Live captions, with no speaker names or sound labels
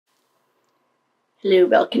Hello,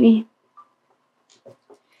 balcony.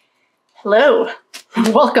 Hello.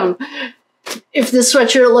 Welcome. If this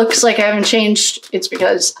sweatshirt looks like I haven't changed, it's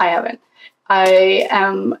because I haven't. I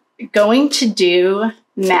am going to do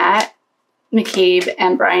Matt McCabe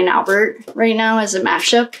and Brian Albert right now as a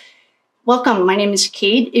mashup. Welcome. My name is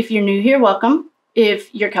Kate. If you're new here, welcome.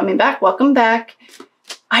 If you're coming back, welcome back.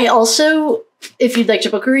 I also, if you'd like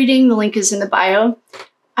to book a reading, the link is in the bio.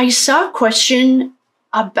 I saw a question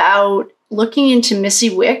about looking into Missy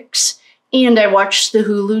Wicks, and I watched the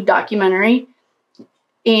Hulu documentary.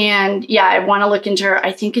 And yeah, I want to look into her.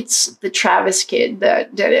 I think it's the Travis kid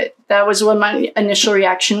that did it. That was what my initial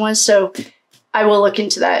reaction was. So I will look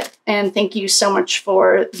into that. And thank you so much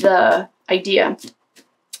for the idea.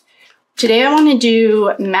 Today I want to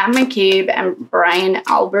do Matt McCabe and Brian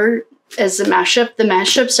Albert as the mashup. The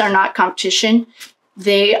mashups are not competition.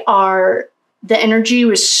 They are, the energy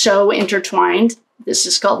was so intertwined. This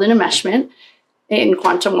is called an enmeshment in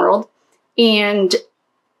quantum world. And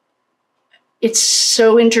it's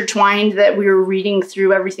so intertwined that we were reading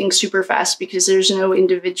through everything super fast because there's no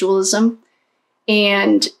individualism.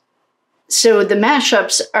 And so the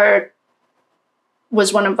mashups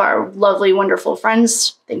was one of our lovely, wonderful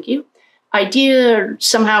friends. Thank you. Idea,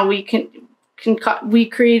 somehow we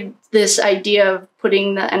created this idea of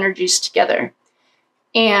putting the energies together.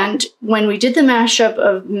 And when we did the mashup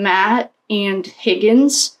of Matt and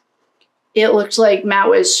Higgins, it looked like Matt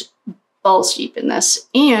was balls deep in this.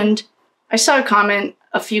 And I saw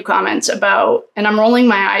a few comments about, and I'm rolling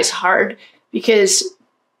my eyes hard because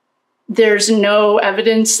there's no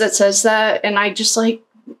evidence that says that. And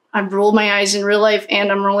I've rolled my eyes in real life and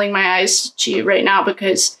I'm rolling my eyes to you right now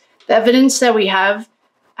because the evidence that we have,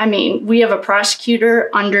 I mean, we have a prosecutor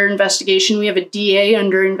under investigation. We have a DA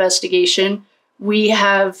under investigation. We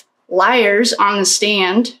have liars on the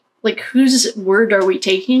stand. Like, whose word are we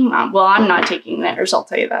taking? Well, I'm not taking theirs, I'll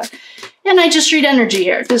tell you that. And I just read energy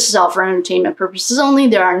here. This is all for entertainment purposes only.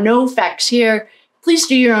 There are no facts here. Please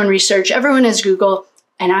do your own research. Everyone has Google.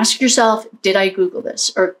 And ask yourself, did I Google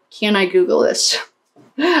this? Or can I Google this?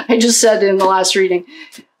 I just said in the last reading.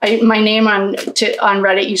 My name on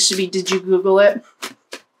Reddit used to be, did you Google it?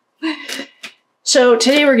 So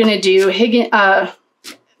today we're going to do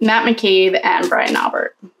Matt McCabe and Brian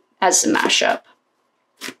Albert as the mashup.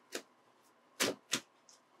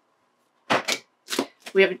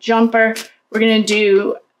 We have a jumper. We're going to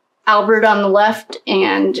do Albert on the left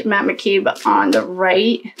and Matt McCabe on the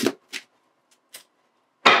right.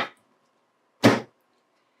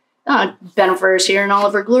 Bennifer is here in all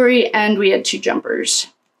of her glory, and we had two jumpers.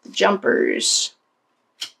 The jumpers.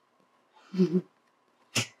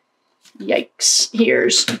 Yikes.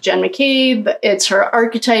 Here's Jen McCabe. It's her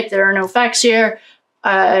archetype. There are no facts here.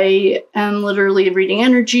 I am literally reading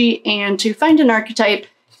energy, and to find an archetype,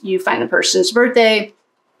 you find the person's birthday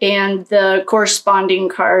and the corresponding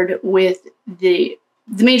card with the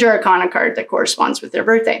major arcana card that corresponds with their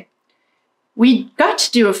birthday. We got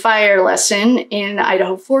to do a fire lesson in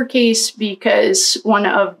Idaho 4 case because one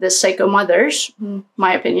of the psycho mothers,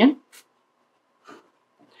 my opinion,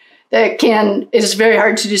 is very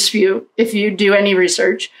hard to dispute if you do any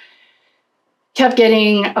research, kept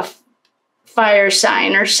getting a fire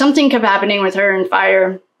sign or something kept happening with her in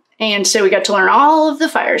fire. And so we got to learn all of the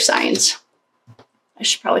fire signs. I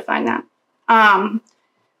should probably find that.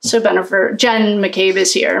 So Bennifer, Jen McCabe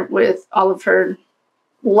is here with all of her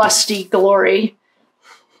lusty glory.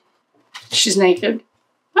 She's naked.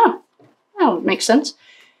 Oh, that would make sense.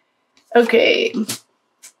 Okay.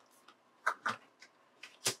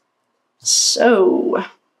 So,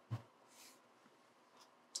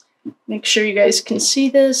 make sure you guys can see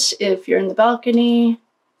this if you're in the balcony.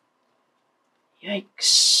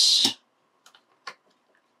 Yikes.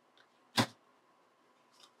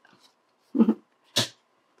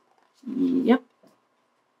 Yep.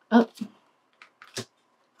 Oh.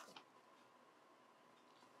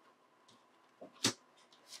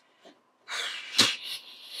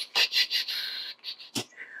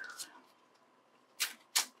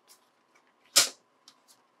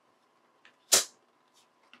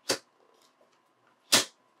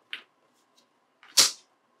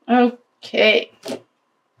 Okay.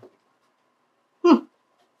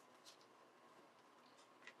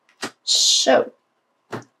 So,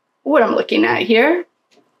 what I'm looking at here.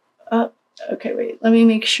 Okay, wait. Let me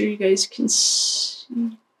make sure you guys can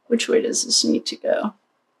see. Which way does this need to go?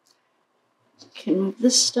 Can move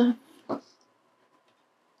this stuff.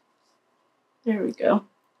 There we go.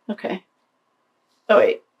 Okay. Oh,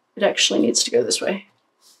 wait. It actually needs to go this way.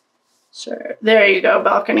 So, there you go,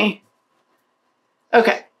 balcony.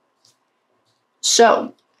 Okay.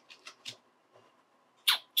 So,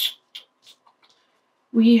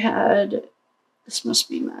 We had, this must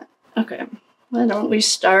be Matt. Okay, why don't we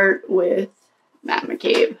start with Matt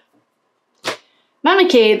Mccabe. Matt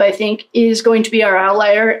Mccabe, I think, is going to be our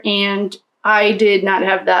outlier, and I did not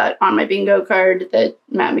have that on my bingo card, that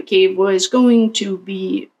Matt Mccabe was going to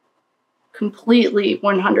be completely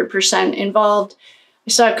 100% involved. I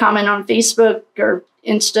saw a comment on Facebook or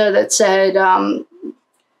Insta that said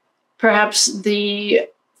perhaps the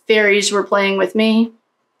fairies were playing with me.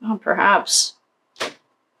 Oh, perhaps.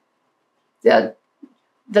 Yeah,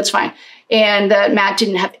 that's fine. And that Matt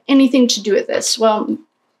didn't have anything to do with this. Well,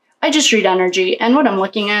 I just read energy, and what I'm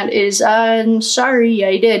looking at is, I'm sorry,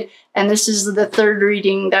 I did. And this is the third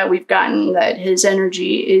reading that we've gotten, that his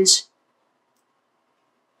energy is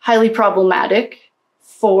highly problematic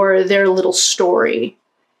for their little story.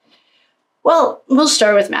 Well, we'll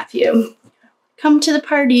start with Matthew. Come to the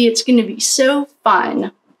party, it's going to be so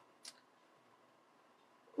fun.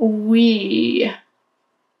 We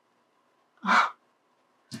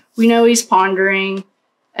know he's pondering,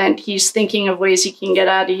 and he's thinking of ways he can get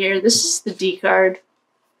out of here. This is the D card.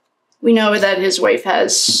 We know that his wife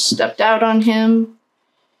has stepped out on him,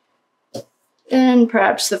 and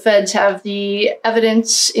perhaps the feds have the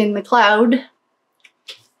evidence in the cloud.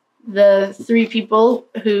 The three people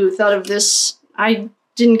who thought of this, I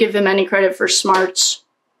didn't give him any credit for smarts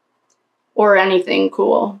or anything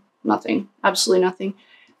cool. Nothing. Absolutely nothing.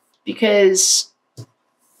 Because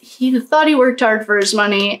he thought he worked hard for his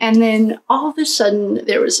money, and then all of a sudden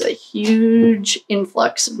there was a huge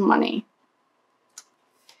influx of money.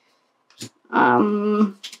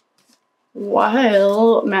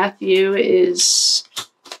 While Matthew is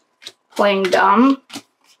playing dumb,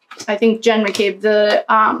 I think Jen McCabe, the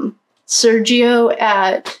Sergio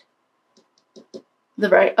at the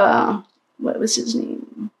right, what was his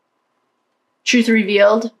name? Truth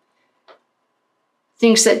Revealed,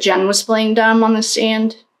 thinks that Jen was playing dumb on the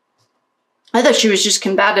stand. I thought she was just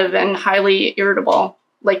combative and highly irritable,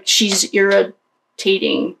 like she's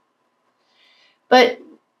irritating. But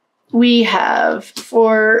we have,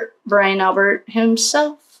 for Brian Albert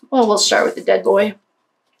himself, well, we'll start with the dead boy.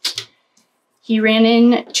 He ran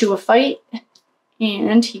into a fight,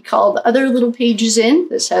 and he called other little pages in.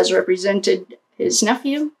 This has represented his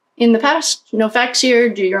nephew in the past. No facts here.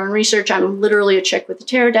 Do your own research. I'm literally a chick with a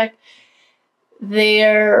tarot deck.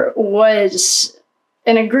 There was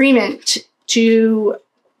an agreement to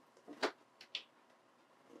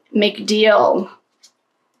make a deal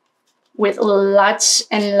with lots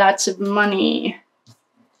and lots of money.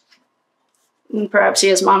 And perhaps he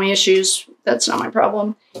has mommy issues. That's not my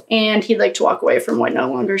problem. And he'd like to walk away from what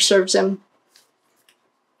no longer serves him.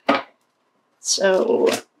 So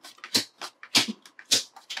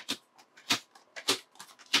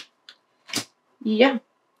yeah.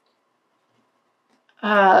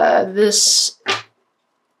 This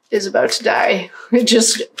is about to die. It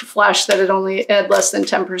just flashed that it only had less than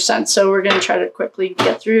 10%. So we're going to try to quickly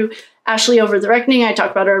get through. Ashley Over the Reckoning. I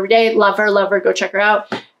talk about her every day. Love her, love her. Go check her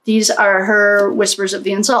out. These are her Whispers of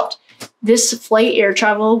the Insult. This flight air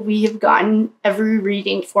travel, we have gotten every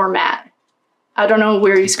reading format. I don't know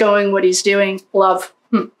where he's going, what he's doing. Love.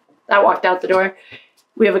 That walked out the door.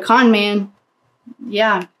 We have a con man.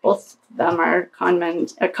 Yeah, both of them are con men.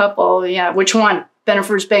 A couple, yeah. Which one?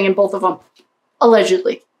 Bennifer's banging both of them.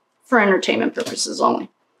 Allegedly. For entertainment purposes only.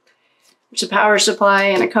 There's a power supply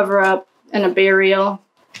and a cover-up and a burial.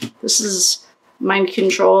 This is mind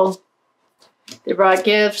control. They brought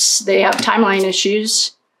gifts. They have timeline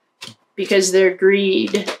issues because they're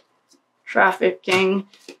greed, trafficking.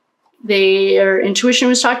 Their intuition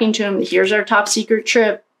was talking to him. Here's our top secret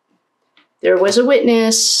trip. There was a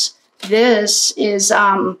witness. This is,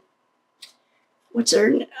 what's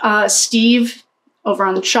her, Steve over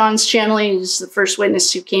on Sean's channel. He's the first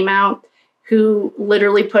witness who came out, who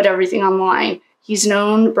literally put everything on the line. He's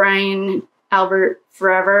known Brian Albert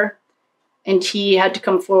forever, and he had to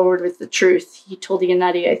come forward with the truth. He told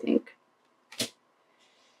Yannetti, I think.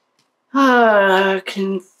 Can't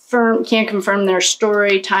confirm their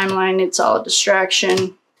story, timeline, it's all a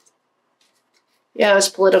distraction. Yeah, it's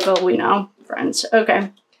political, we know, friends.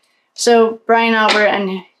 Okay. So Brian Albert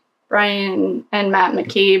and Matt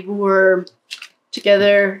Mccabe were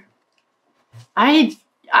together. I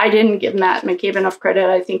didn't give Matt Mccabe enough credit.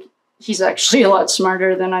 I think he's actually a lot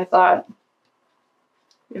smarter than I thought.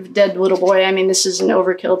 We have a dead little boy. I mean, this is an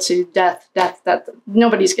overkill to death. That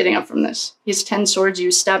nobody's getting up from this. He has 10 swords. He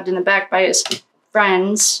was stabbed in the back by his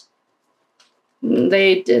friends.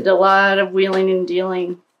 They did a lot of wheeling and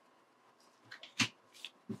dealing.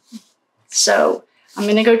 So I'm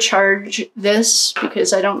going to go charge this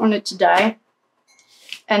because I don't want it to die.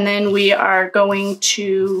 And then we are going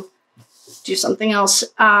to do something else.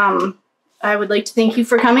 I would like to thank you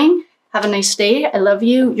for coming. Have a nice day. I love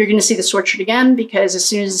you. You're going to see the sweatshirt again because as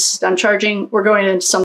soon as it's done charging, we're going into some